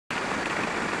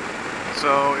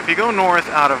So if you go north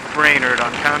out of Brainerd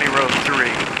on County Road 3,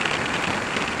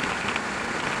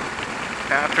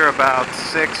 after about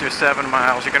 6 or 7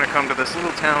 miles, you're going to come to this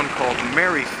little town called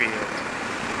Merrifield.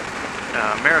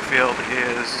 Merrifield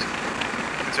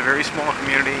it's a very small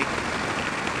community. It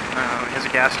has a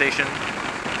gas station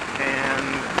and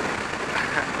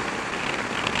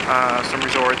some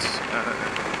resorts,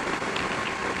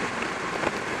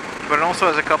 but it also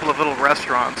has a couple of little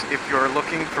restaurants. If you're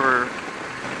looking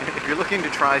to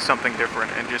try something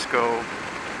different and just go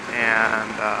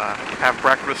and have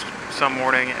breakfast some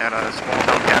morning at a small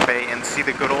town cafe and see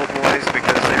the good old boys,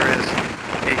 because there is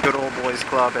a good old boys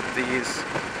club at these,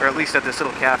 or at least at this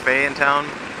little cafe in town.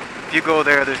 If you go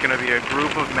there, there's going to be a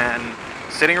group of men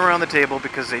sitting around the table,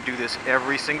 because they do this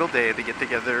every single day. They get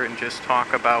together and just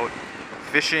talk about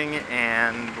fishing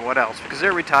and what else, because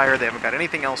they're retired, they haven't got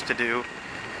anything else to do,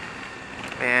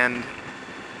 and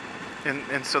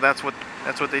so that's what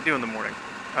they do in the morning.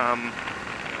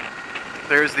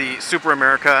 There's the Super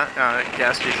America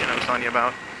gas station I was telling you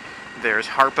about. There's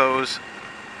Harpos,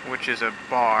 which is a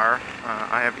bar.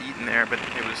 I have eaten there, but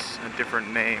it was a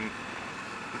different name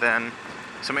then.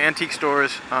 Some antique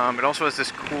stores. It also has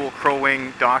this cool crow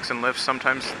wing docks and lifts.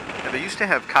 Sometimes they used to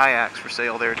have kayaks for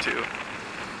sale there too,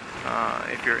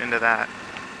 if you're into that.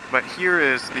 But here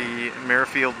is the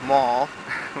Merrifield Mall,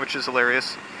 which is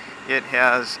hilarious. It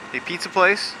has a pizza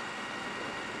place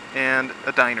and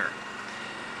a diner.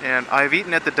 And I've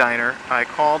eaten at the diner. I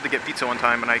called to get pizza one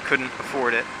time and I couldn't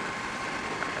afford it.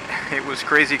 It was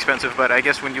crazy expensive, but I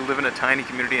guess when you live in a tiny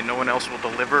community and no one else will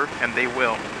deliver, and they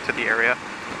will, to the area,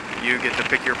 you get to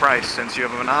pick your price since you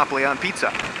have a monopoly on pizza.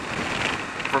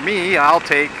 For me, I'll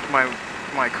take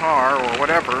my car or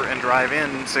whatever and drive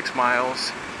in 6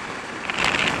 miles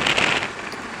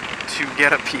to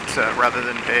get a pizza rather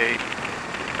than pay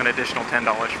an additional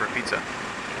 $10 for a pizza.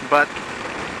 But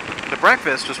the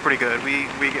breakfast was pretty good. We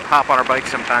hop on our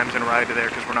bikes sometimes and ride to there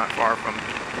because we're not far from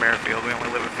Merrifield. We only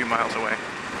live a few miles away.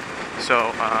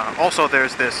 So also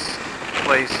there's this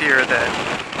place here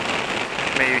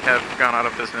that may have gone out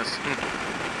of business.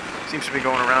 Seems to be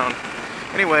going around.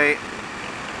 Anyway,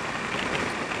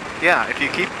 yeah, if you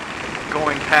keep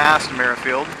going past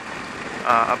Merrifield,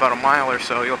 about a mile or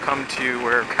so, you'll come to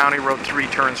where County Road 3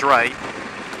 turns right,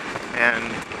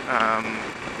 and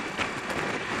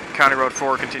County Road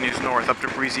 4 continues north up to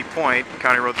Breezy Point.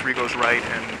 County Road 3 goes right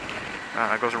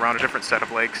and goes around a different set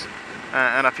of lakes.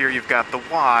 And up here you've got the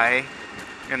Y,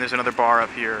 and there's another bar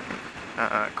up here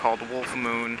called Wolf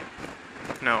Moon.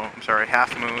 No, I'm sorry,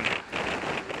 Half Moon.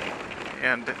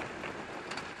 And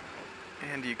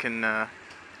you can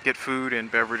get food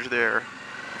and beverage there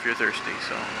if you're thirsty.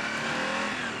 So.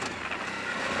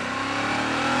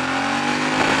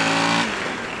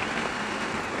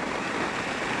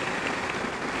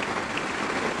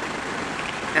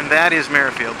 And that is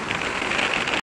Merrifield.